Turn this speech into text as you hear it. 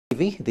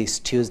TV this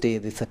Tuesday,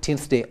 the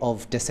 13th day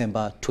of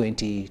December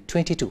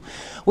 2022.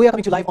 We are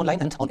coming to you live online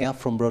and on air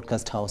from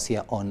Broadcast House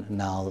here on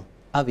Nile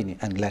Avenue,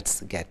 and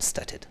let's get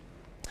started.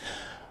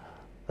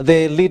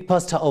 The lead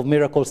pastor of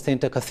Miracle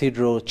Center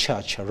Cathedral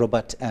Church,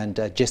 Robert and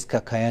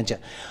Jessica Kayanja,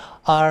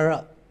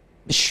 are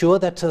sure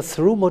that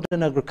through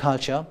modern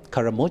agriculture,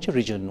 Karamoja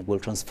region will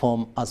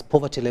transform as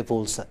poverty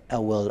levels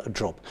will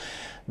drop.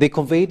 They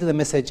conveyed the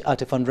message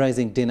at a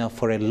fundraising dinner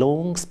for a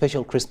long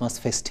special Christmas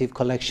festive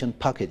collection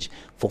package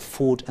for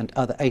food and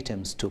other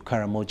items to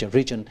Karamoja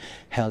region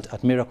held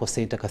at Miracle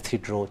Center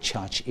Cathedral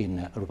Church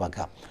in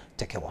Rubaga.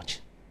 Take a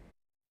watch.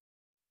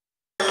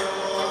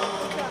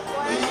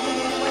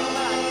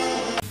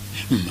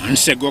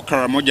 Months ago,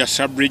 Karamoja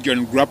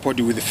sub-region grappled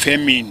with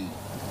famine,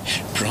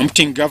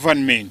 prompting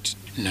government,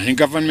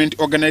 non-government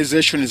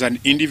organizations and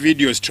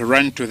individuals to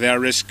run to their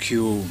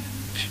rescue.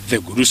 The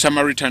Good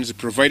Samaritans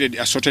provided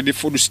assorted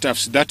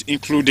foodstuffs that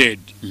included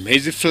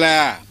maize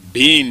flour,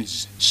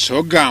 beans,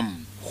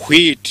 sorghum,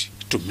 wheat,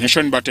 to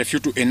mention but a few,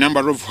 to a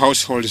number of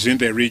households in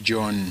the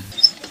region.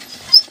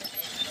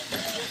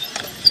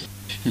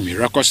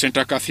 Miracle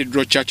Center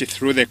Cathedral Church,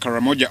 through the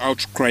Karamoja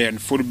Outcry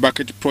and Food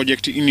Bucket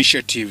Project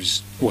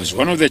initiatives, was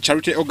one of the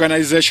charity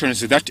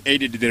organizations that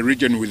aided the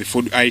region with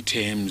food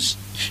items.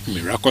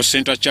 Miracle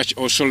Center Church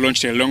also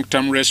launched a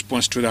long-term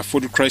response to the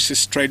food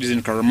crisis strides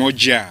in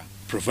Karamoja,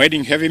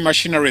 providing heavy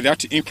machinery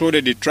that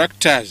included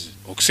tractors,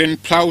 oxen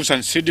plows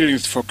and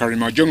seedlings for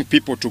Karimojong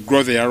people to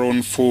grow their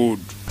own food.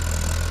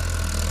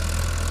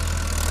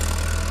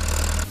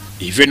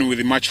 Even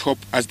with much hope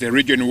as the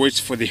region waits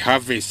for the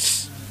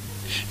harvests,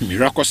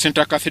 Miracle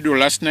Center Cathedral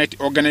last night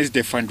organized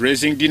a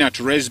fundraising dinner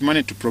to raise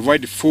money to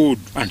provide food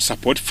and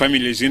support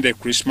families in the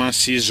Christmas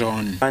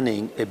season.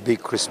 Planning a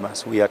big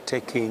Christmas, we are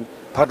taking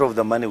part of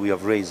the money we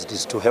have raised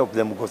is to help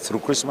them go through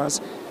Christmas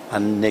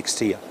and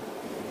next year.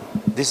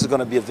 This is going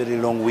to be a very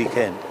long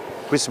weekend.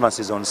 Christmas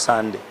is on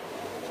Sunday.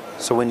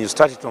 So when you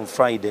start it on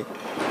Friday,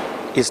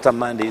 Easter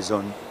Monday is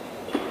on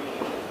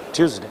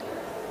Tuesday.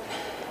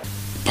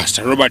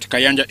 Pastor Robert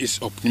Kayanja is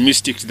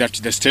optimistic that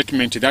the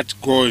statement that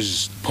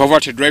goes,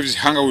 "Poverty drives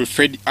hunger," will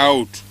fade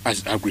out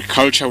as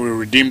agriculture will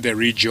redeem the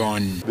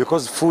region.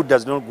 Because food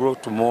does not grow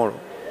tomorrow.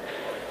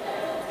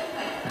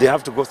 They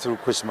have to go through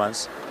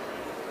Christmas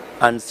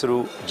and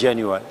through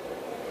January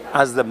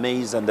as the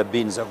maize and the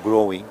beans are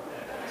growing.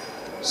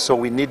 So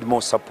we need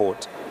more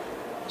support.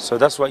 So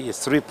that's why a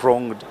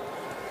three-pronged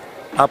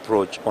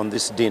approach on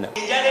this dinner.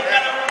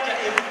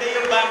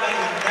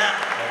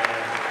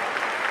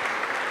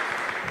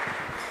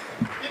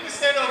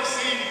 Instead of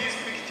seeing these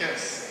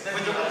pictures, of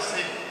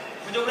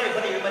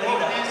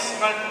these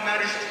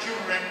malnourished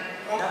children,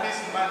 of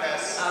these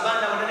mothers,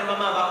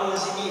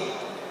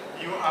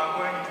 you are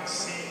going to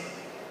see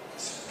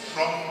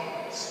strong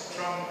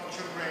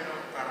children of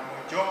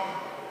Karamoja,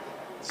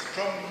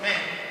 strong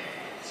men,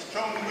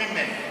 strong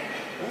women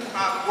who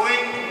are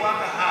going to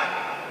work hard,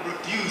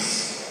 produce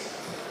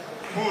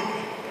food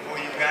for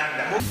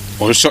Uganda.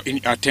 Also in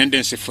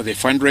attendance for the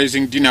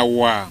fundraising dinner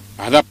were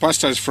other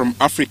pastors from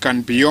Africa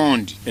and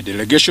beyond, a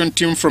delegation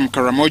team from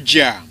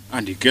Karamoja,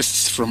 and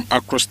guests from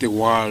across the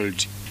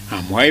world.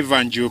 I'm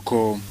Ivan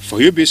Juko for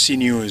UBC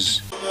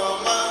News.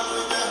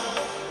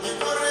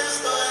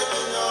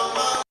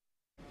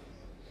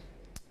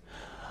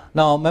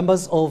 Now,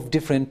 members of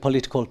different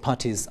political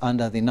parties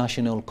under the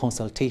National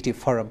Consultative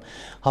Forum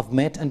have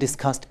met and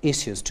discussed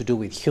issues to do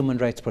with human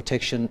rights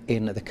protection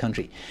in the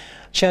country.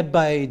 Chaired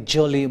by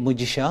Jolly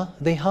Mujisha,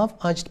 they have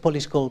urged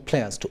political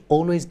players to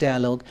always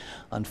dialogue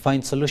and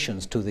find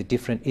solutions to the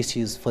different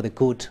issues for the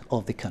good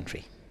of the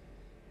country.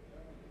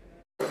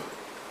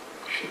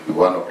 Should be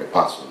one of the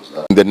persons.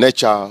 The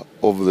nature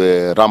of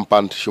the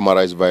rampant human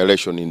rights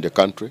violation in the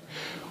country,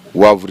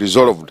 we have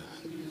resolved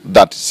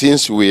that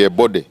since we are a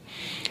body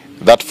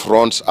that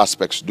fronts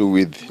aspects to do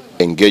with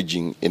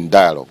engaging in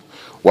dialogue,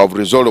 we have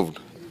resolved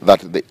that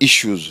the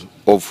issues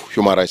of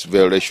human rights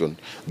violation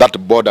that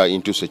border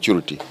into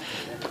security,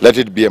 let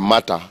it be a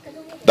matter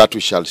that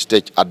we shall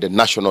stage at the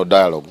national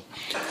dialogue.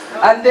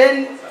 And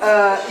then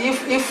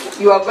if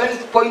you are going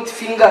to point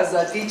fingers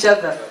at each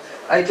other,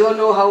 I don't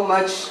know how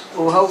much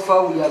or how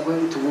far we are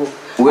going to walk.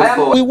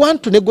 We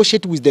want to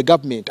negotiate with the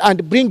government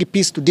and bring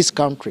peace to this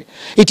country.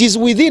 It is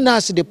within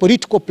us, the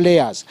political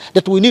players,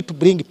 that we need to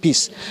bring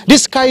peace.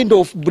 This kind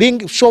of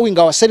showing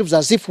ourselves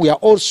as if we are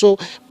also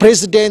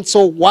presidents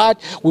or what,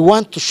 we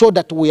want to show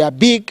that we are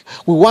big,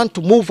 we want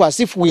to move as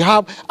if we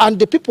have, and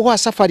the people who are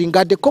suffering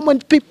are the common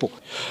people.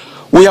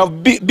 We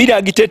have been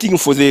agitating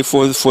for this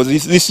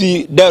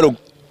dialogue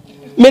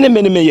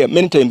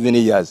many times in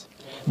years.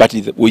 But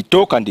we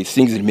talk and these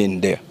things remain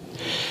there.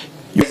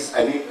 Yes,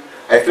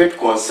 I felt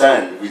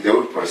concerned with the way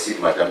we proceed,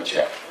 Madam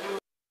Chair.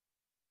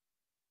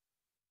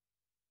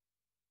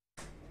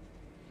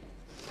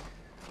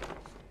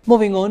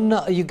 Moving on,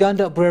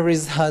 Uganda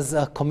Breweries has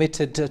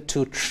committed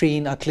to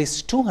train at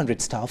least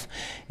 200 staff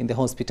in the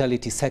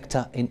hospitality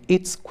sector in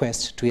its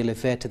quest to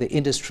elevate the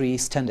industry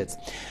standards.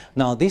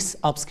 Now, this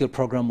upskill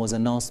program was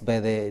announced by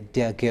the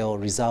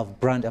Diageo Reserve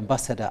brand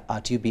ambassador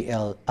at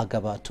UBL,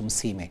 Agaba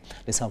Tumsime.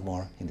 Let's have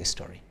more in this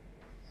story.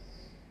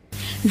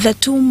 The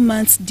 2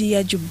 months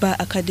Dia Juba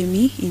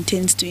Academy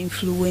intends to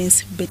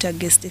influence better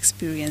guest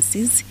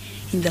experiences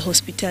in the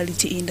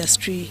hospitality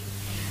industry.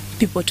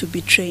 People to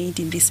be trained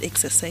in this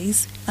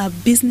exercise are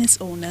business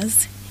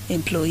owners,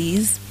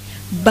 employees,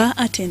 bar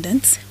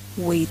attendants,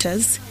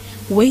 waiters,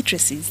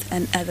 waitresses,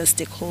 and other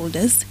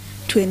stakeholders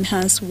to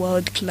enhance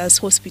world-class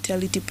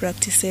hospitality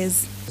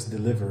practices.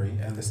 Delivery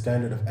and the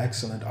standard of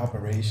excellent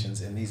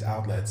operations in these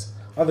outlets,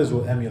 others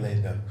will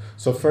emulate them.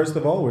 So first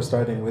of all, we're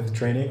starting with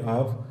training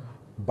of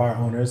bar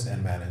owners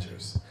and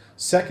managers.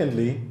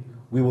 Secondly,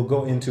 we will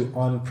go into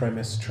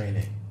on-premise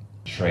training.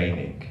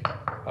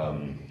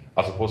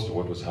 As opposed to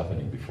what was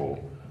happening before,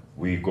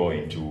 we go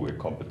into a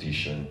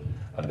competition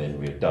and then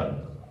we're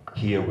done.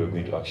 Here we're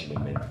going to actually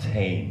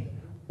maintain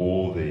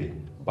all the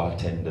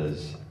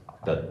bartenders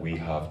that we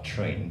have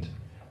trained,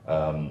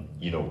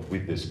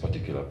 with this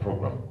particular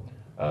program.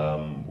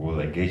 We'll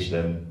engage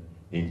them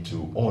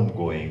into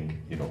ongoing,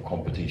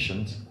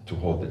 competitions to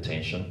hold the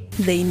tension.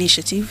 The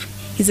initiative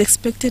is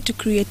expected to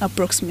create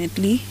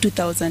approximately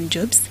 2,000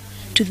 jobs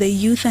to the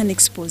youth and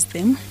expose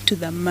them to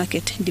the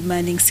market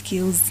demanding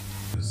skills.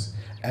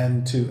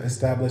 And to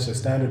establish a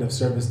standard of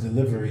service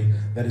delivery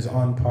that is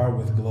on par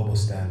with global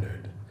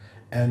standard.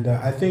 And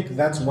I think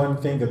that's one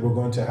thing that we're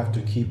going to have to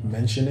keep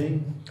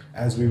mentioning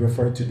as we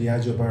refer to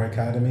Diageo Bar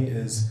Academy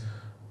is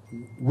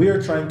we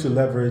are trying to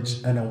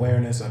leverage an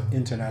awareness of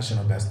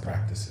international best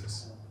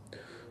practices.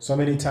 So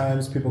many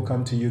times people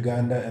come to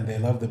Uganda and they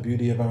love the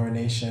beauty of our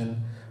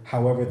nation.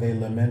 However, they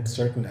lament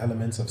certain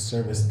elements of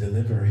service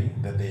delivery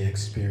that they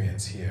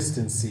experience here.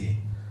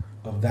 Consistency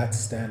of that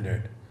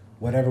standard.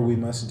 Whatever we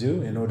must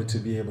do in order to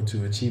be able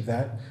to achieve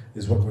that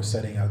is what we're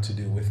setting out to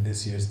do with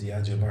this year's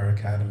Diageo Bar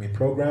Academy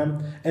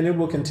program. And it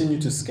will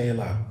continue to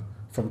scale up.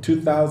 From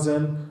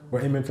 2,000,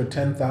 we're aiming for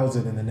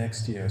 10,000 in the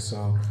next year.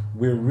 So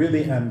we're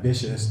really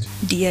ambitious.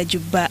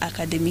 Diageo Bar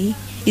Academy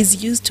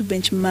is used to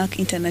benchmark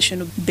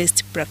international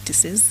best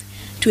practices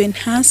to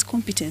enhance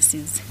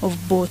competencies of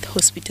both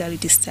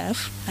hospitality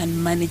staff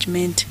and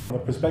management. From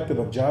the perspective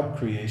of job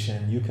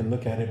creation, you can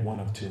look at it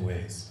one of 2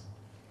 ways.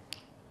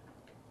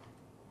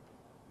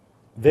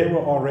 They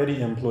were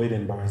already employed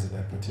in bars at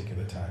that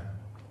particular time.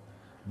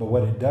 But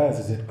what it does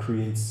is it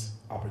creates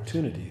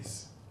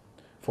opportunities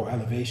for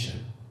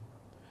elevation.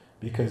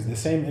 Because the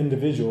same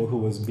individual who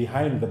was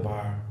behind the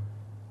bar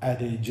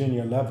at a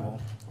junior level,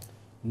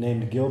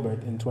 named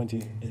Gilbert in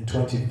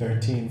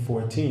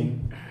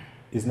 2013-14,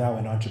 is now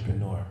an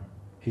entrepreneur.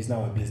 He's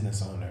now a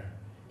business owner.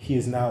 He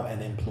is now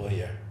an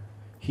employer.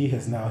 He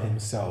has now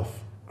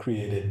himself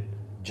created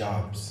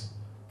jobs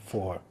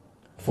for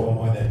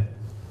more than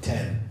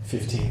 10,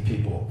 15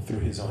 people through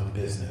his own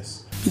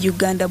business.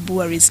 Uganda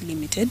Breweries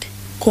Limited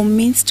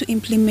commits to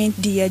implement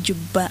Diageo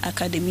Bar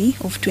Academy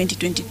of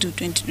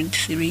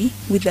 2022-2023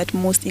 with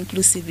utmost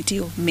inclusivity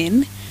of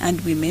men and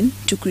women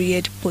to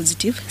create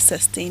positive,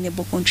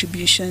 sustainable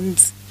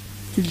contributions.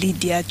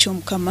 Lydia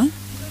Chomkama,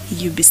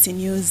 UBC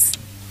News.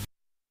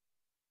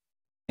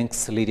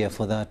 Thanks, Lydia,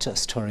 for that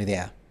story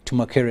there. To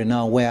Makerere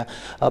now, where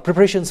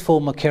preparations for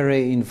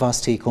Makerere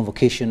University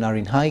convocation are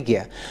in high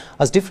gear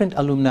as different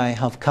alumni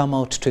have come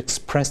out to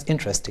express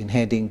interest in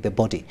heading the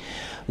body.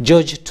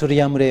 George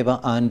Turiamureba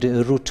and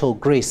Ruto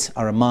Grace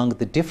are among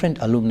the different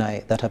alumni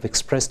that have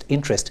expressed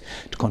interest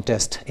to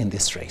contest in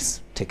this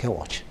race. Take a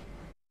watch.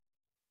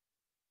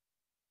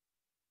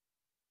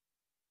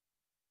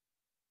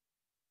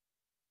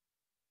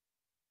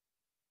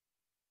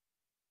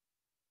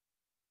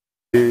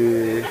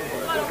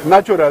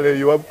 Naturally,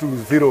 you have to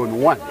zero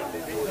on one.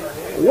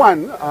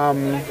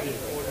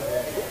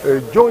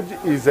 George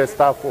is a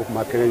staff of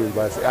Makerere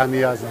University and he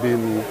has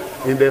been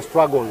in the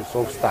struggles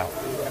of staff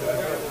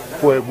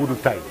for a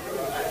good time.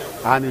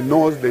 And he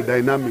knows the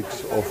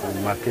dynamics of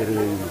Makerere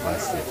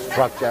University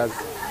structures.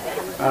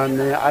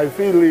 And I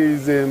feel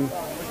he's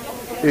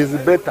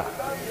better,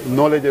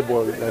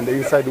 knowledgeable and the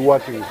inside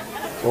working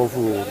of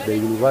the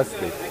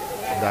university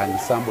than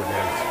somebody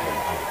else.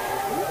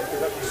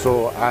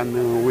 So,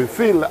 and we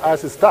feel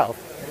as a staff,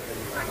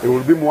 it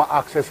will be more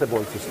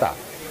accessible to staff.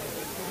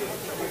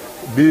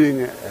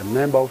 Being a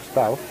member of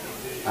staff,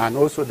 and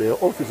also the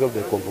office of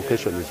the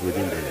convocation is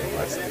within the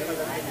university.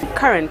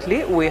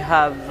 Currently, we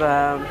have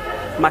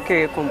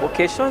Makerere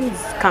convocations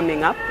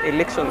coming up,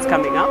 elections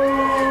coming up,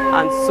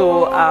 and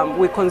so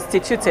we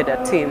constituted a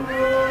team.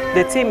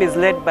 The team is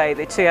led by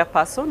the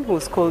chairperson,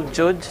 who's called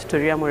George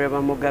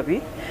Turiamureba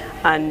Mugabi,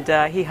 and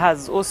he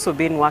has also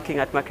been working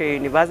at Makerere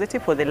University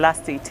for the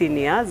last 18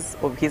 years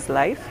of his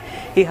life.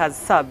 He has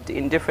served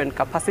in different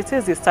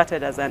capacities. He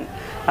started as an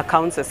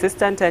accounts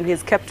assistant and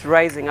he's kept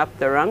rising up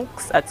the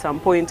ranks. At some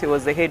point he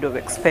was the head of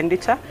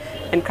expenditure,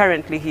 and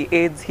currently he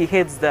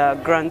heads the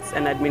grants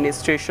and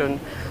administration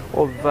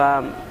of,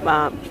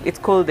 it's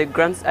called the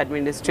Grants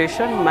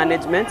Administration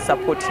Management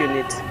Support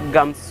Unit,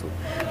 GAMSU.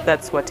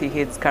 That's what he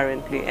heads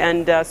currently.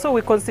 And so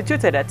we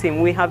constituted a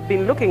team. We have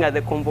been looking at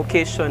the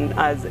convocation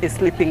as a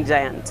sleeping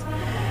giant.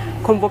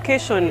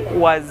 Convocation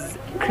was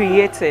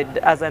created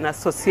as an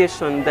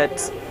association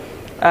that,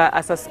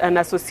 an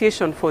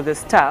association for the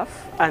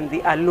staff and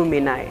the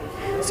alumni.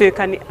 So you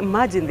can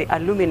imagine the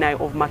alumni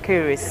of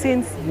Makerere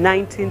since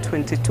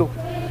 1922.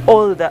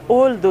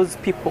 All those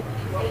people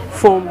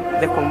form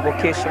the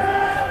convocation.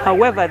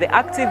 However, the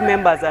active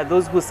members are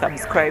those who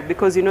subscribe,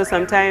 because you know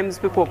sometimes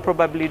people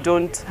probably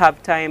don't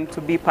have time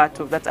to be part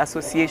of that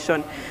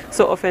association.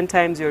 So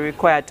oftentimes you're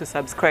required to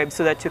subscribe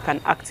so that you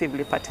can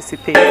actively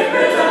participate.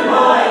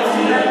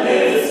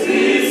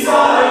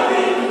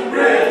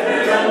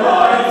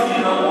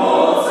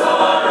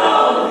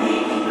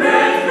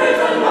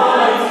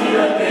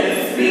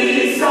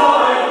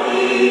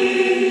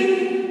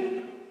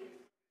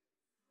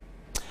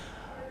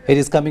 It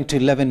is coming to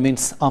 11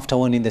 minutes after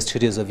 1 in the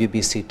studios of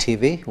UBC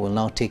TV. We'll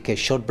now take a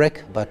short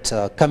break, but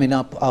coming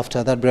up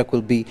after that break,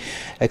 we'll be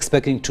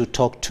expecting to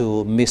talk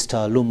to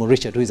Mr. Lumu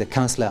Richard, who is a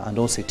counselor and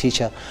also a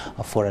teacher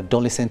for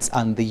adolescents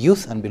and the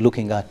youth, and be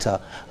looking at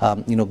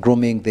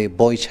grooming the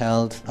boy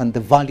child and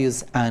the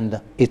values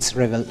and its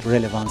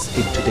relevance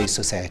in today's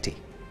society.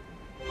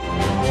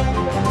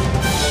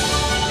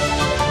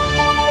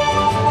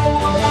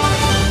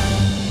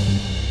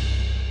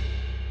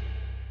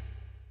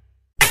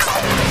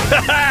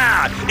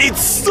 It's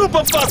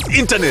super fast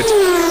internet.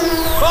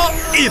 Oh,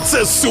 it's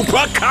a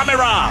super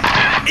camera.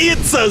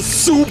 It's a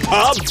super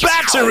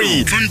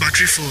battery. Phone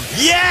battery full.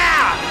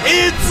 Yeah,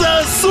 it's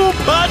a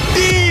super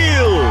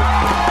deal.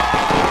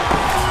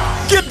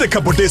 Get the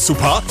Kabode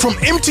Super from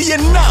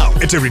MTN now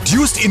at a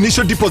reduced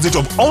initial deposit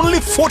of only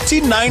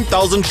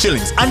 49,000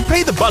 shillings and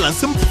pay the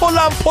balance in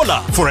Pola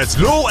for as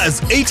low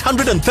as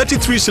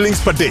 833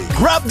 shillings per day.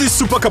 Grab this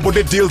Super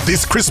Kabode deal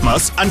this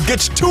Christmas and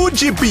get 2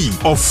 GB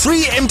of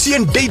free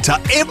MTN data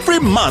every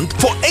month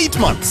for 8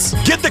 months.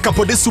 Get the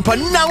Kabode Super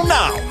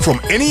now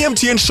from any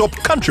MTN shop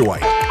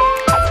countrywide.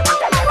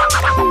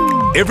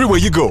 Everywhere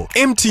you go,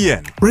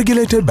 MTN.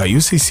 Regulated by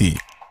UCC.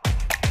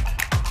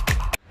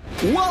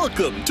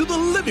 Welcome to the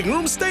Living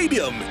Room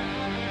Stadium.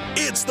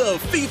 It's the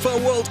FIFA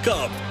World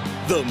Cup.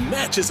 The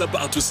match is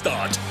about to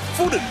start.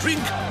 Food and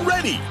drink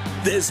ready.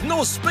 There's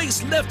no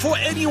space left for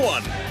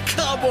anyone.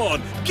 Come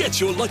on, get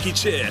your lucky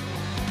chair.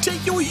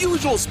 Take your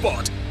usual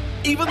spot.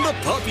 Even the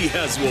puppy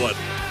has one.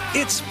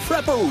 It's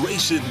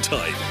preparation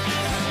time.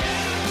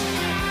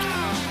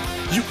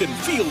 You can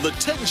feel the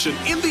tension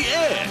in the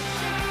air.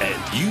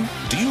 And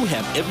do you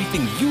have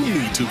everything you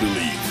need to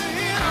believe?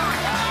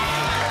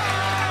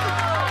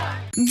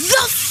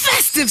 The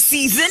festive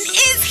season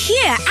is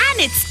here, and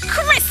it's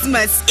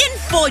Christmas in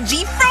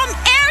 4G from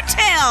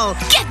Airtel.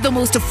 Get the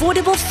most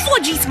affordable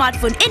 4G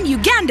smartphone in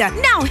Uganda,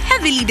 now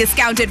heavily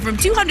discounted from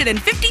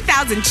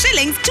 250,000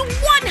 shillings to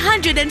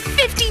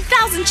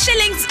 150,000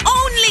 shillings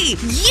only.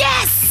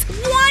 Yes!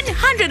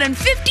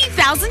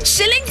 150,000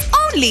 shillings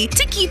only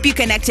to keep you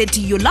connected to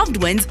your loved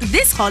ones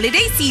this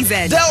holiday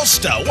season. Dial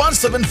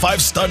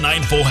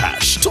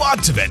 *175*94# to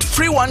activate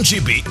free 1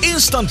 GB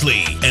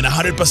instantly and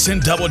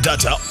 100% double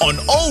data on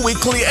all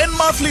weekly and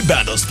monthly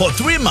bundles for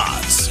 3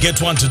 months.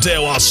 Get one today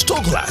while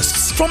stock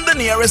lasts from the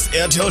nearest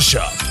Airtel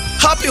shop.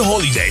 Happy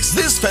holidays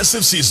this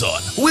festive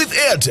season with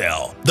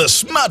Airtel, the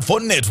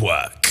smartphone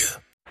network.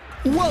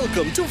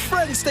 Welcome to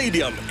Friends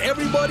Stadium.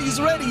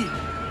 Everybody's ready.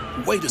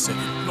 Wait a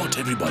second, not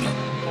everybody.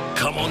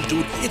 Come on,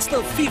 dude, it's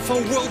the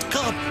FIFA World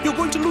Cup. You're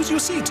going to lose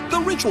your seat, the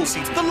ritual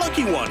seat, the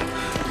lucky one.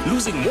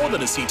 Losing more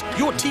than a seat,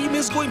 your team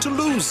is going to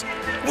lose.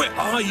 Where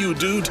are you,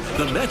 dude?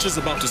 The match is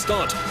about to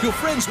start. Your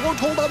friends won't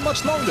hold out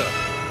much longer.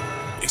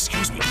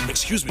 Excuse me.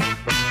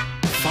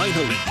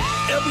 Finally,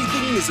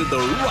 everything is in the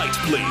right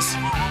place.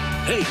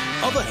 Hey,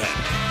 other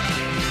hand.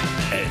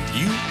 And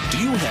do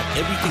you have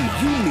everything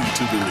you need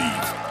to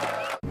believe?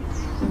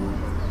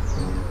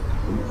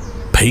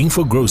 Paying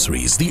for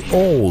groceries the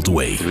old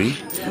way. 3,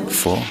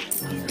 4,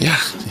 yeah.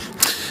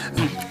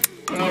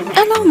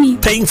 Allow me.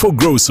 Paying for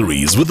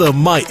groceries with the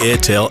My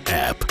Airtel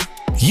app.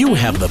 You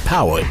have the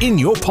power in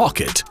your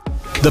pocket.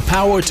 The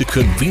power to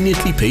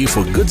conveniently pay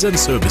for goods and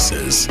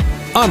services.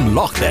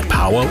 Unlock that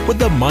power with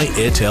the My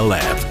Airtel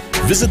app.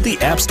 Visit the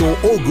App Store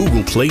or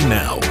Google Play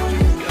now.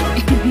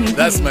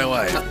 That's my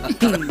wife.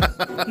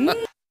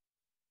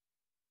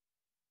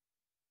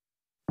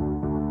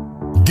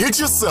 Get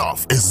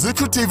yourself a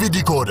Zuku TV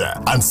decoder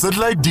and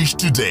satellite dish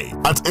today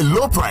at a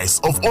low price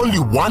of only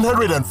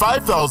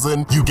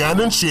 105,000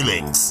 Ugandan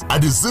shillings,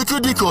 and a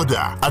Zuku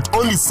decoder at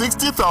only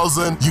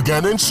 60,000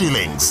 Ugandan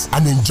shillings,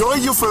 and enjoy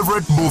your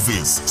favorite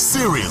movies,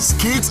 series,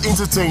 kids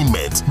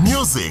entertainment,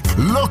 music,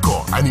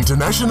 local and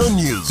international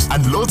news,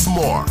 and lots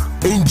more.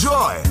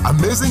 Enjoy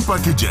amazing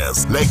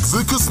packages like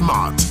Zuku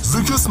Smart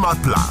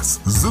Plus,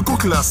 Zuku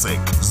Classic,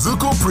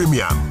 Zuku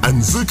Premium,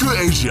 and Zuku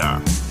Asia.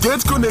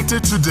 Get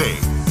connected today.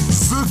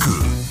 Zuku,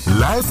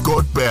 life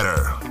got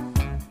better.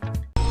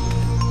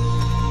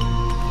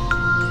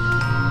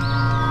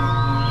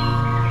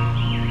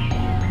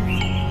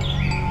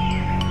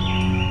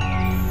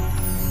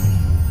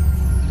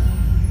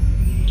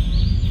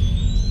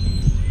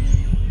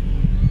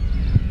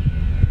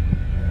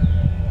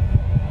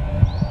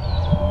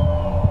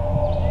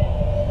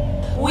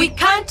 We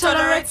can't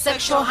tolerate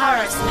sexual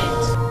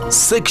harassment.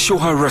 Sexual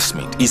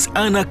harassment is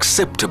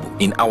unacceptable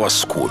in our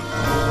school.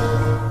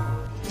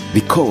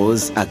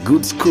 Because a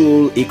good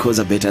school equals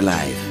a better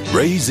life.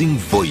 Raising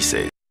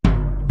voices.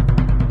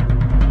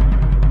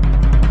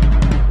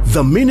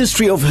 The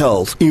Ministry of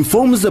Health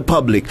informs the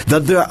public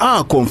that there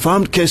are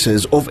confirmed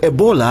cases of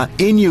Ebola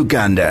in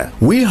Uganda.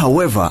 We,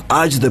 however,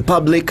 urge the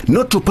public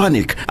not to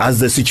panic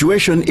as the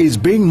situation is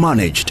being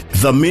managed.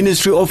 The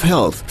Ministry of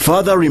Health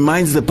further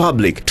reminds the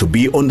public to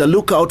be on the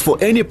lookout for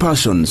any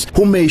persons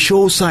who may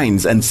show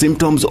signs and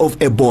symptoms of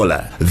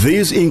Ebola.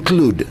 These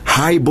include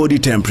high body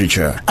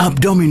temperature,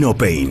 abdominal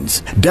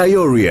pains,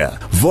 diarrhea,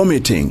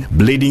 vomiting,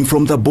 bleeding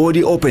from the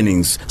body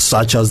openings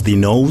such as the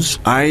nose,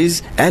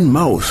 eyes, and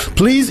mouth.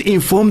 Please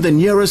inform the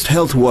nearest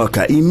health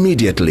worker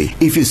immediately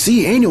if you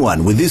see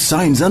anyone with these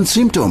signs and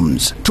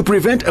symptoms. To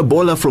prevent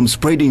Ebola from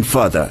spreading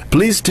further,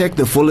 please take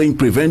the following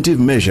preventive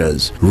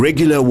measures: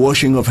 regular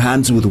washing of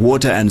hands with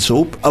water and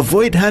soap,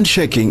 avoid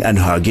handshaking and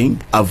hugging,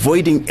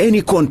 avoiding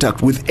any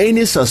contact with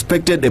any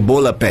suspected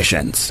Ebola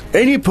patients.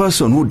 Any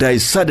person who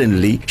dies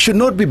suddenly should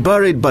not be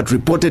buried but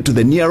reported to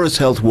the nearest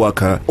health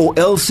worker or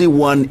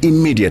LC1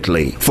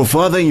 immediately. For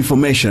further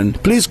information,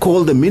 please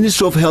call the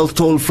Ministry of Health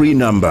toll-free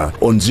number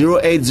on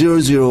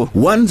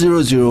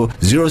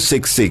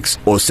 0800-100-066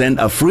 or send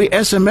a free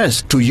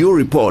SMS to your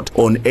report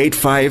on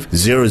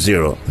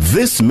 8500.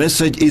 This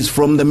message is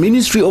from the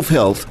Ministry of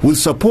Health with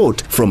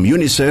support from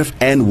UNICEF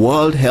and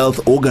World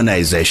Health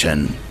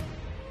Organization.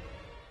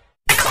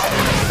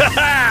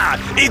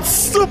 It's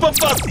super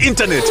fast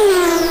internet.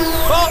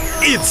 Oh,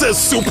 it's a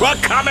super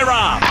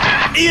camera.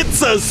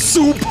 It's a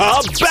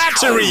super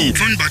battery.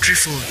 Phone battery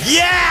full.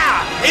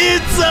 Yeah,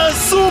 it's a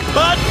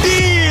super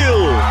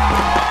deal.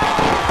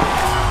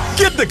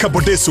 Get the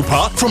Kabode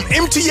Super from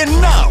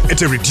MTN now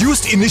at a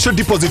reduced initial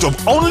deposit of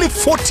only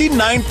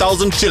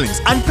 49,000 shillings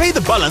and pay the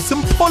balance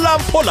in Pola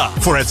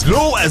for as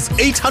low as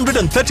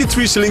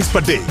 833 shillings per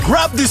day.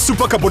 Grab this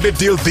Super Kabode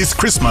deal this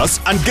Christmas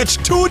and get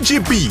 2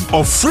 GB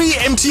of free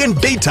MTN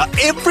data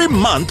every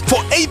month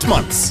for 8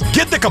 months.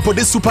 Get the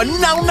Kabode Super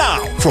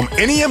now from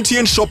any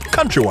MTN shop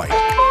countrywide.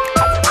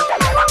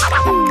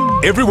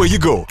 Everywhere you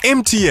go,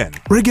 MTN.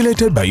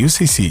 Regulated by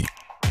UCC.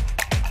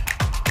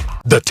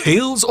 The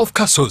Tales of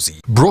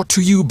Kasozi, brought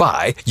to you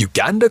by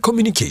Uganda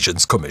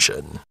Communications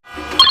Commission.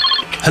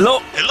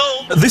 Hello?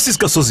 This is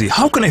Kasozi.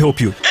 How can I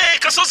help you? Hey,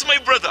 Kasozi, my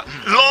brother.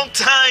 Long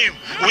time.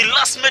 We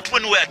last met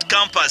when we were at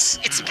campus.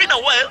 It's been a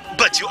while,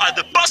 but you are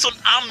the person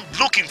I'm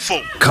looking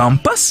for.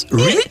 Campus?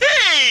 Really?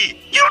 Hey,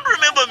 you don't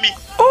remember me?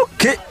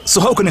 Okay,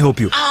 so how can I help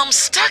you? I'm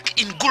stuck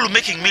in Gulu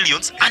making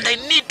millions and I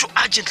need to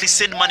urgently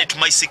send money to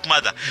my sick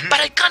mother.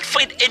 But I can't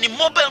find any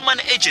mobile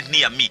money agent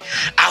near me.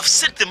 I've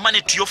sent the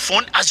money to your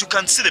phone, as you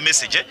can see the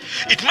message.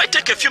 It might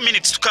take a few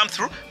minutes to come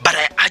through, but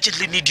I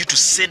urgently need you to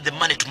send the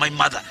money to my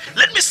mother.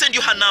 Let me send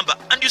you her number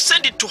and you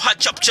send it to her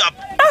chap.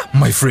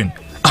 My friend,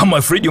 I'm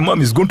afraid your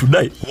mom is going to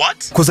die.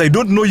 What? Because I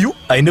don't know you,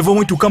 I never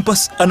went to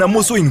campus, and I'm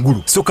also in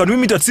Gulu. So can we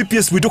meet at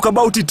CPS, we talk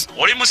about it?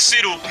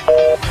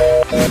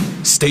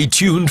 Stay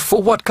tuned for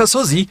what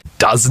Kasozi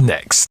does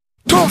next.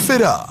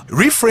 Tofera,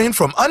 refrain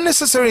from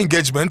unnecessary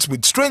engagement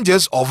with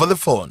strangers over the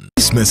phone.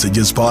 This message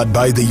is powered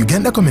by the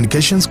Uganda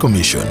Communications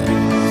Commission.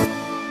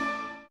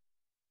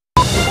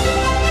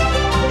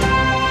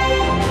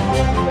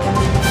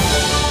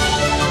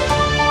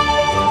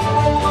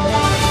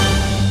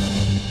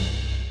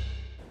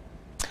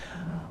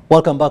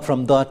 Welcome back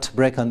from that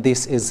break, and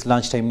this is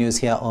Lunchtime News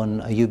here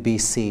on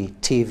UBC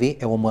TV.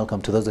 A warm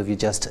welcome to those of you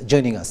just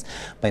joining us.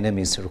 My name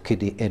is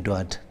Rukidi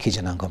Edward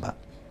Kijanangomba.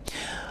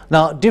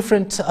 Now,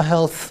 different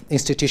health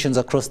institutions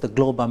across the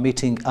globe are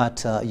meeting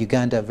at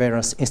Uganda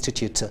Virus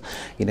Institute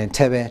in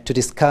Entebbe to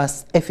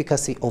discuss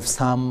efficacy of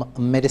some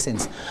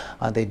medicines.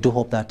 And they do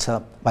hope that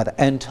by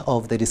the end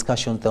of the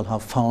discussion, they'll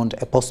have found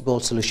a possible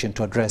solution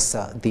to address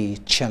the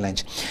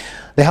challenge.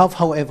 They have,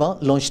 however,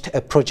 launched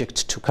a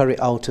project to carry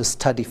out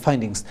study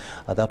findings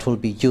that will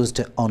be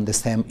used on the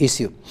same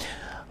issue.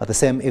 At the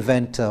same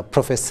event,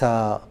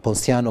 Professor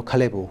Ponciano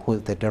Kalebu, who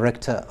is the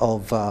director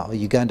of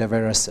Uganda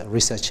Virus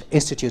Research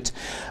Institute,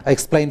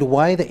 explained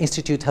why the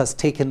institute has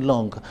taken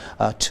long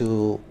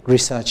to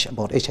research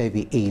about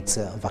HIV/AIDS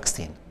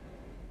vaccine.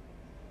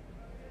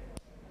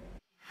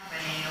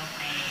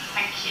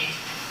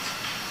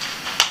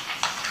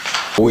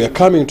 We are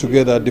coming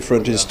together at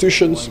different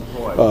institutions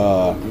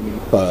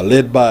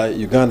led by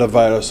Uganda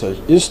Virus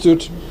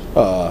Institute,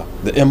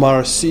 the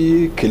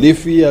MRC,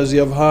 Kilifi, as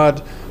you have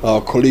heard, our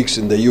colleagues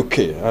in the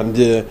UK. And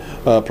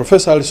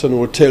Professor Allison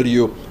will tell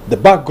you the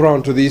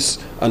background to this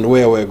and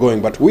where we're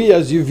going. But we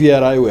as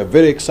UVRI, we are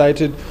very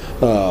excited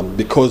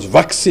because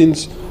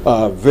vaccines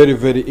are very,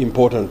 very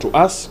important to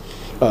us.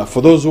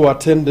 For those who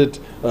attended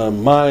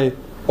my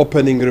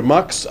opening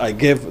remarks, I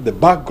gave the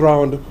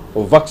background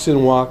of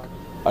vaccine work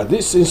at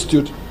this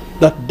institute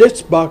that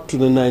dates back to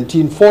the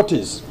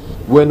 1940s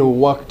when we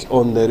worked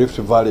on the Rift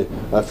Valley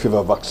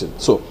fever vaccine.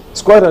 So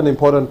it's quite an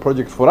important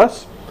project for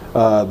us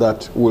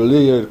that will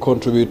really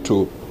contribute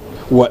to,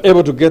 we're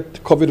able to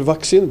get COVID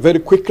vaccine very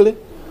quickly,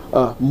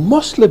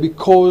 mostly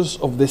because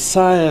of the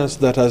science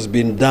that has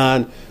been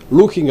done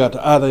looking at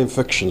other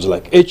infections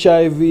like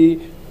HIV,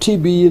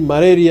 TB,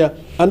 malaria,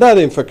 and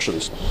other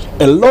infections.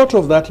 A lot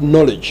of that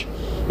knowledge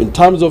in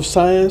terms of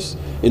science,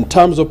 in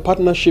terms of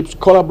partnerships,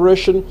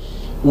 collaboration,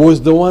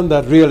 was the one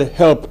that really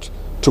helped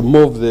to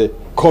move the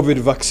COVID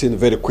vaccine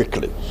very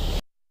quickly.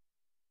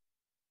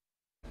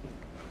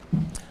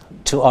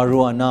 To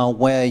Arua now,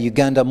 where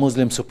Uganda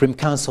Muslim Supreme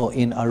Council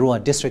in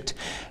Arua district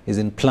is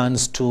in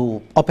plans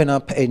to open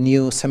up a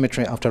new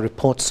cemetery after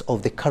reports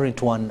of the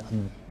current one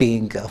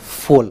being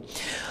full.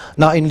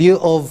 Now, in lieu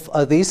of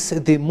this,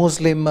 the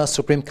Muslim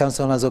Supreme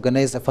Council has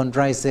organized a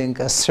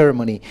fundraising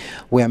ceremony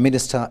where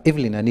Minister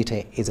Evelyn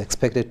Anite is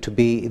expected to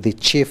be the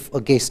chief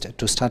guest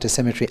to start a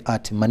cemetery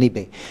at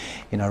Manibe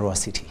in Arua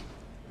City.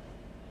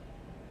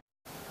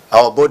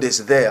 Our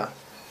bodies there,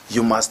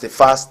 you must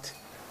first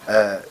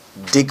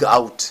dig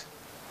out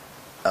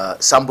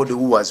somebody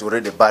who was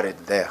already buried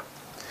there.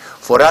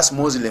 For us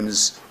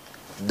Muslims,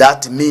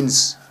 that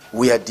means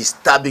we are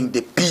disturbing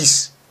the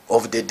peace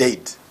of the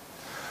dead.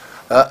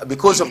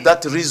 Because of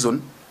that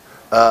reason,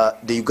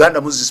 the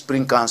Uganda Muslim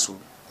Supreme Council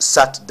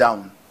sat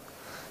down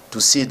to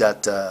see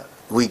that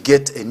we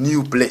get a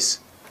new place.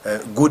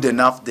 Good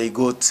enough, they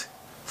got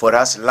for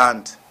us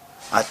land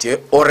at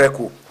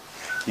Oreku.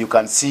 You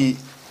can see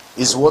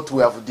is what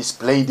we have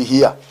displayed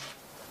here.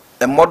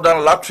 A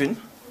modern latrine,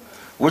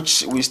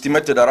 which we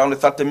estimated around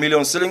 30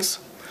 million shillings.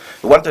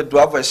 We wanted to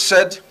have a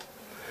shed,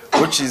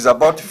 which is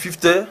about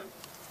 50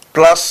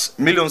 plus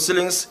million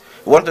shillings.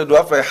 We wanted to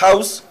have a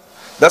house,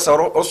 that's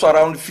also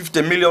around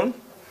 50 million.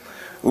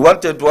 We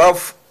wanted to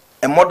have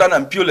a modern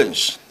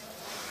ambulance,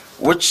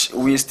 which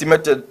we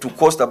estimated to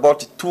cost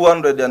about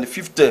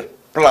 250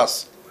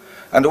 plus.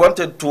 And we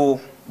wanted to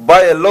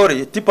buy a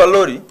lorry, tipper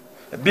lorry,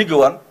 a big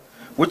one,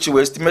 which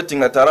we're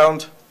estimating at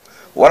around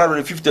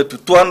 150 to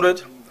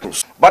 200.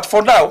 But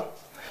for now,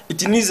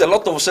 it needs a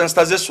lot of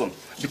sensitization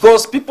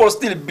because people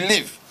still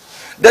believe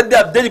that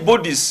their dead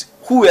bodies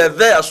who were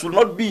there should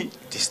not be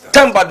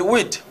tampered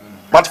with.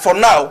 But for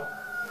now,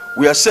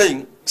 we are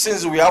saying,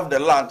 since we have the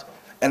land,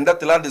 and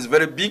that land is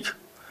very big,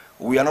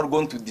 we are not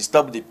going to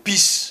disturb the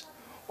peace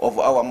of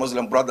our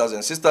Muslim brothers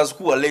and sisters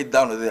who are laid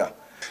down there.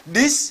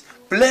 This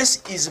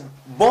place is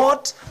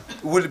bought,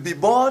 will be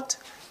bought,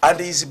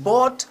 and is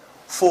bought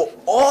for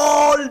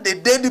all the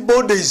dead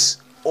bodies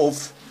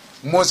of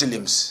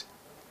Muslims.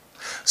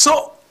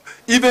 So,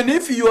 even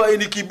if you are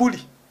in Kibuli,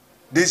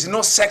 there is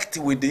no sect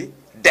with the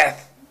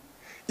death.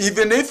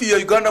 Even if you are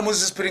Uganda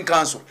Muslim Supreme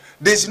Council,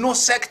 there is no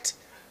sect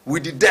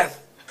with the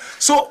death.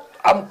 So,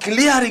 I'm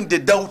clearing the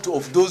doubt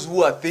of those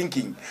who are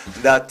thinking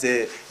that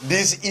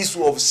this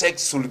issue of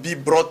sex should be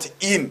brought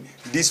in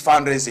this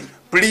fundraising.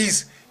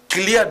 Please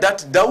clear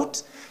that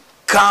doubt.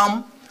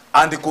 Come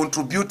and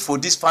contribute for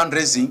this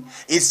fundraising.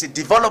 It's a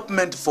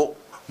development for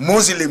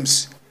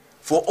Muslims,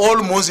 for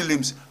all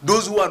Muslims,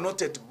 those who are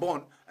not yet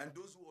born and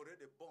those who are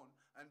already born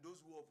and those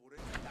who have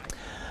already died.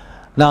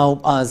 Now,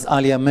 as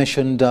earlier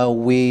mentioned,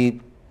 we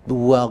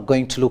are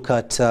going to look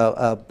at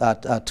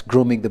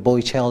grooming the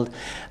boy child,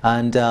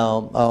 and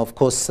of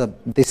course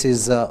this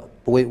is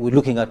we're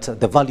looking at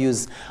the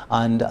values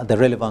and the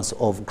relevance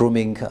of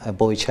grooming a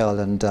boy child,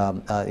 and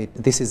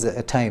this is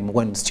a time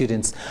when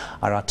students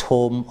are at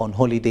home on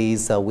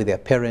holidays with their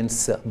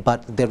parents,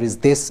 but there is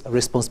this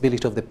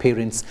responsibility of the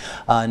parents,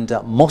 and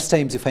most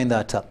times you find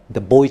that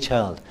the boy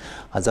child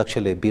has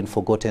actually been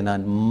forgotten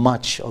and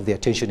much of the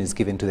attention is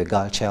given to the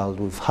girl child.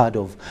 We've heard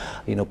of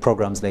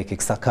programs like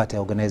Ixakate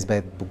organized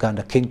by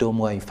Buganda Kingdom,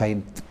 where you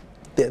find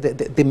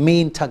the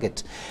main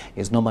target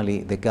is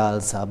normally the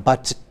girls,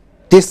 but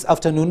this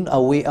afternoon,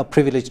 we are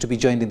privileged to be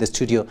joined in the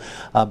studio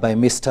by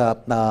Mr.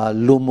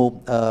 Lumu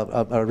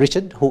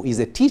Richard, who is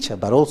a teacher,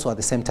 but also at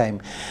the same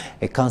time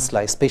a counselor.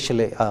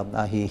 Especially,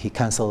 he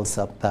counsels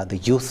the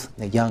youth,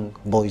 the young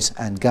boys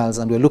and girls.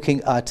 And we're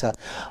looking at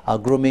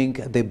grooming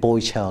the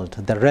boy child,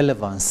 the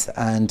relevance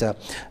and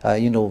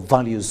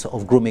values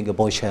of grooming a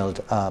boy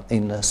child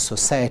in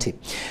society.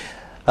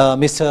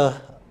 Mr.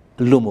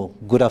 Lumu,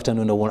 good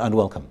afternoon and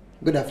welcome.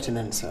 Good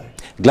afternoon, sir.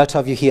 Glad to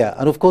have you here.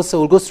 And of course,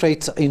 we'll go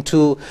straight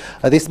into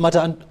this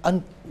matter.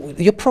 And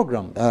your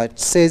program, it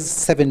says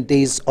 7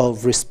 days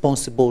of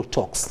responsible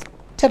talks.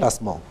 Tell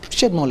us more.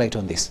 Shed more light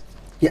on this.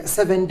 Yeah,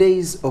 7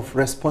 days of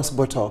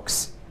responsible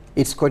talks.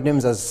 It's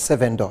codenamed as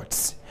 7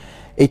 dots.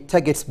 It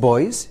targets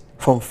boys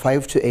from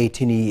 5 to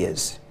 18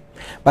 years.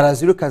 But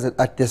as you look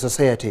at the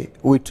society,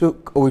 we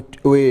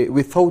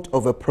thought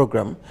of a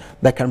program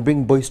that can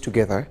bring boys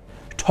together,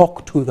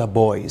 talk to the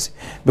boys,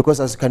 because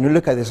as you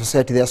look at the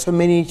society, there are so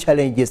many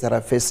challenges that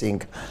are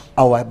facing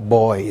our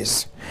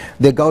boys.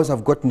 The girls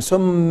have gotten so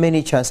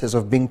many chances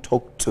of being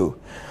talked to,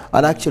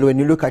 and actually when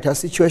you look at our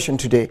situation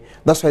today,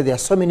 that's why there are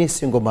so many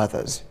single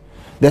mothers.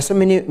 There are so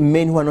many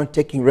men who are not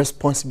taking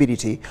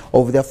responsibility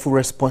of their full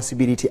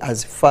responsibility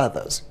as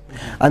fathers.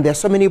 And there are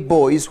so many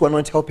boys who are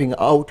not helping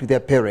out with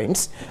their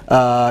parents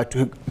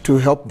to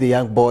help the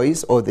young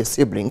boys or the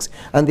siblings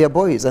and their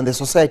boys, and the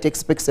society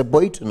expects a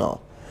boy to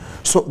know.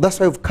 So that's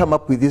why we've come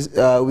up with this,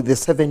 with the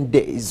 7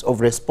 days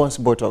of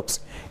responsible talks.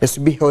 It's to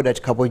be held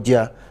at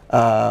Kaboja,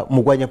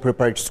 Mugwanya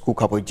Preparatory School,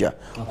 Kaboja.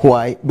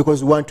 Why?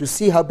 Because we want to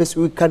see how best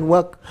we can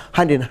work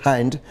hand in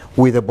hand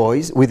with the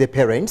boys, with the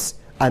parents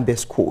and the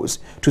schools,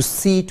 to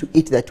see to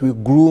it that we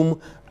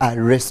groom a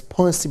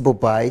responsible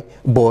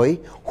boy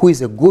who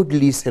is a good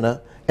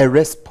listener, a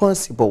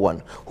responsible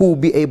one, who will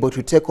be able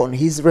to take on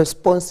his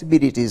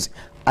responsibilities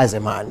as a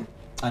man.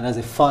 And as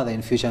a father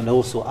in future, and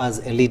also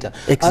as a leader.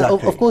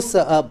 Exactly. Of course,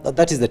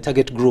 that is the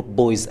target group,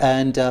 boys.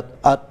 And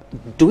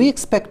do we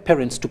expect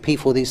parents to pay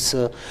for this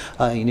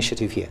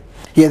initiative here?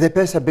 Yeah, the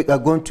parents are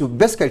going to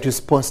basically to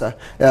sponsor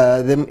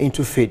them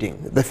into feeding.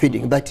 The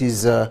feeding, that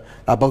is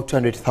about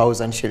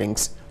 200,000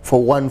 shillings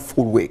for 1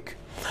 full week.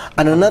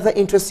 And another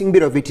interesting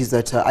bit of it is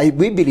that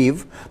we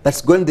believe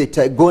that's gone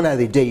are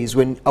the days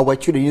when our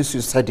children used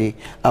to study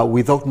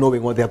without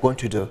knowing what they are going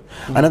to do.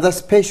 Another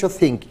special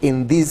thing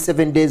in these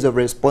 7 days of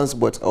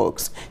responsible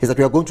talks is that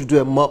we are going to do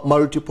a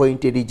multiple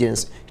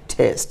intelligence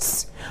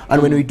tests.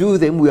 And when we do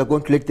them, we are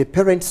going to let the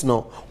parents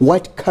know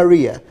what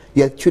career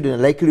your children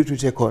are likely to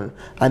take on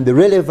and the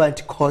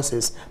relevant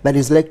courses that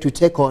is likely to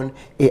take on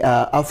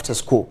after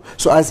school.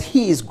 So as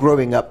he is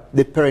growing up,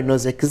 the parent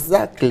knows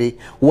exactly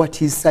what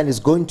his son is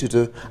going to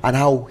do and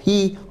how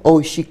he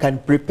or she can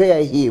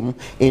prepare him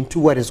into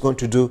what he's going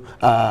to do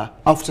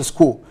after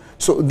school.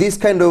 So this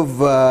kind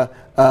of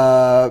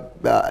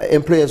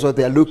employers, what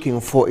they are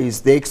looking for is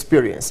the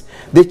experience.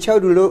 The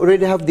child will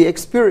already have the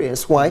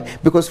experience. Why?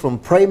 Because from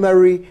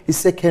primary,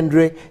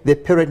 secondary, the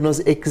parent knows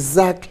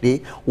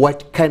exactly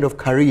what kind of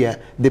career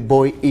the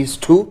boy is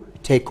to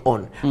take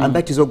on. And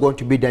that is all going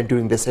to be done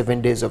during the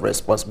 7 days of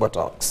responsible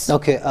talks.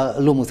 Okay,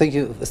 Lumu, thank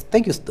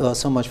you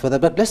so much for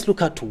that. But let's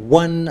look at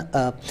one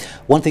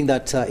thing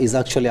that is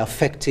actually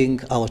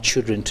affecting our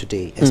children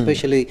today,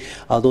 especially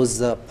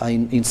those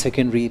in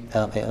secondary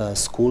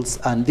schools.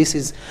 And this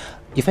is,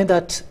 you find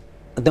that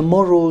the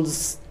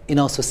morals in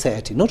our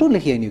society, not only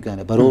here in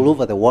Uganda, but all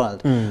over the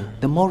world,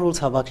 the morals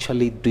have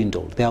actually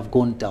dwindled. They have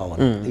gone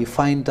down. You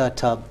find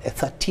that a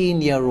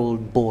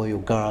 13-year-old boy or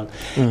girl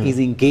is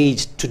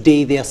engaged.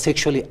 Today they are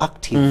sexually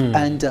active.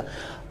 And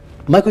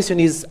my question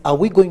is, are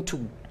we going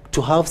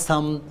to have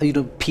some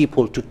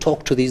people to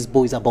talk to these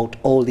boys about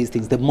all these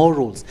things, the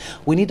morals?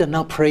 We need an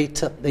upright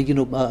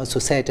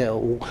society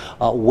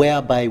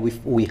whereby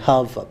we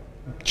have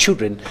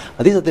children,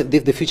 these are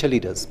the future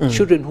leaders,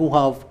 children who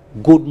have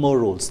good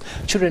morals,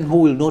 children who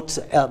will not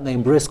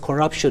embrace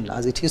corruption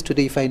as it is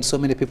today. You find so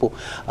many people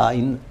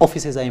in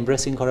offices are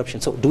embracing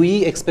corruption. So do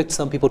we expect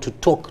some people to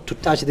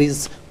touch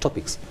these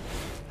topics?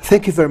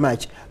 Thank you very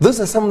much. Those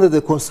are some of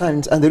the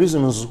concerns and the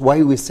reasons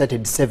why we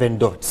started 7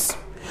 dots.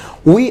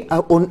 We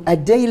are on a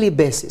daily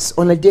basis,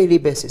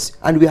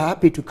 and we are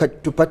happy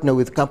to partner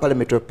with Kampala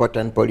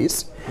Metropolitan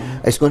Police.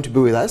 It's going to be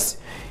with us.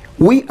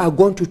 We are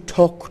going to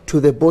talk to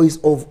the boys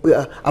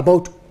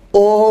about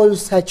all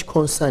such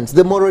concerns,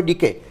 the moral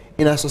decay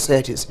in our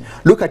societies.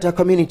 Look at our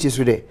communities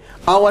today.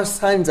 Our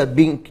sons are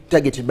being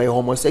targeted by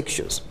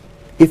homosexuals.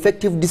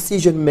 Effective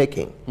decision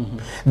making.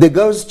 The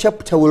girls'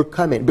 chapter will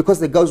come in,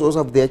 because the girls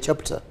also have their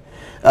chapter,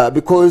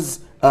 because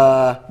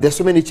there's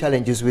so many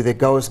challenges with the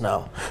girls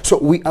now. So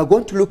we are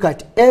going to look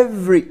at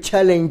every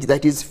challenge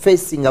that is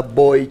facing a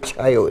boy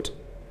child.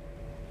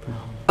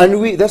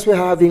 And that's why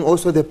we're having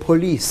also the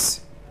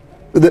police,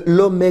 the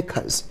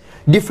lawmakers,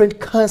 different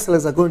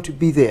counselors are going to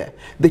be there,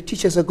 the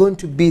teachers are going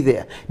to be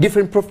there,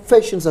 different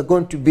professions are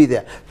going to be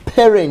there,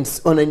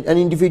 parents on an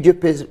individual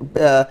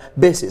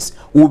basis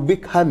will be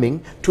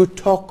coming to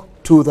talk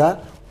to the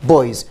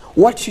boys.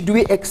 What should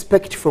we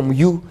expect from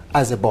you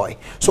as a boy?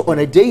 So on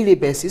a daily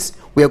basis,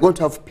 we are going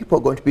to have people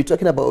going to be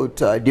talking about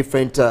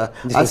different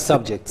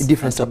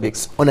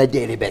subjects on a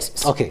daily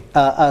basis. Okay,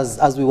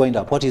 as we wind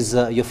up, what is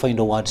your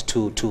final word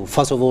to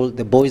first of all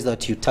the boys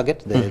that you target,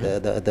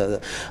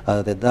 that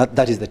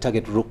is the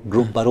target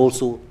group, but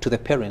also to the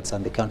parents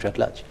and the country at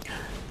large?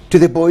 To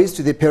the boys,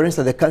 to the parents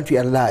and the country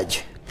at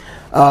large,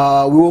 we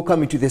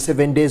welcome you to the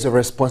 7 days of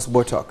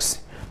responsible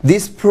talks.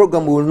 This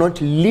program will not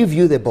leave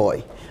you the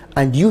boy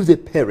and you the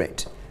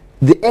parent.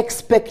 The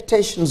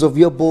expectations of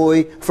your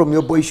boy from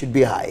your boy should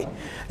be high.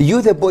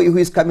 You the boy who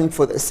is coming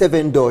for the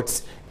 7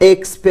 dots,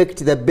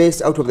 expect the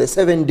best out of the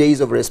 7 days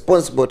of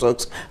responsible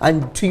talks.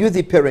 And to you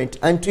the parent,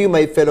 and to you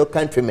my fellow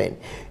countrymen,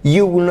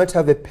 you will not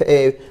have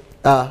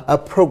a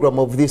program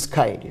of this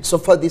kind. So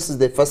far this is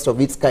the first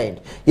of its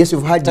kind. Yes,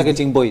 we've had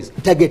targeting boys.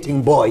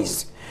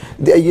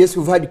 Yes,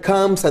 we've had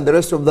camps and the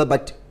rest of that,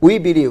 but we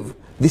believe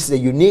this is a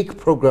unique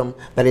program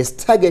that is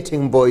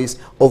targeting boys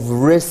of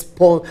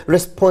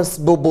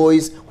responsible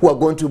boys who are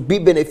going to be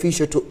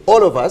beneficial to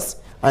all of us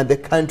and the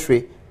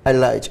country at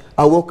large.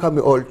 I welcome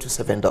you all to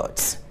 7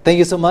 dots. Thank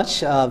you so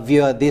much,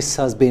 viewer. This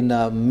has been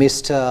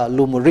Mr.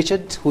 Lumu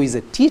Richard, who is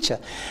a teacher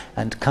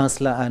and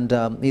counselor, and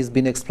he's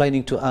been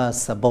explaining to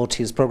us about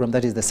his program,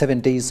 that is the 7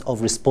 days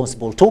of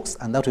responsible talks,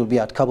 and that will be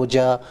at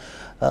Kaboja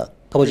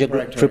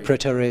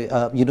preparatory,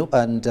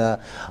 and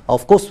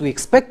of course we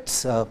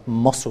expect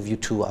most of you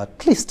to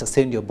at least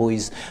send your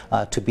boys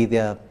to be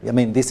there. I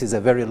mean, this is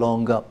a very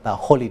long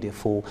holiday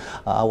for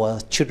our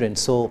children,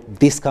 so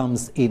this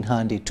comes in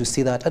handy to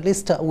see that at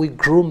least we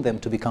groom them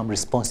to become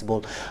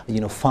responsible,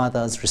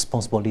 fathers,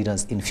 responsible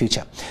leaders in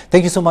future.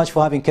 Thank you so much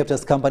for having kept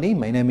us company.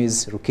 My name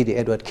is Rukidi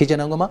Edward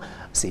Kijanangoma.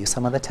 See you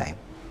some other time.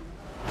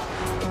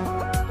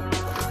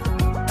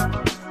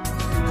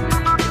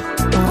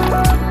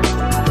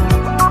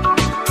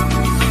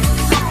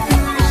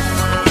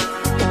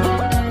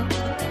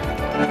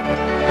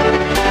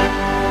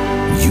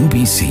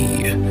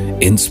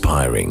 UBC,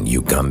 inspiring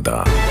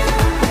Uganda.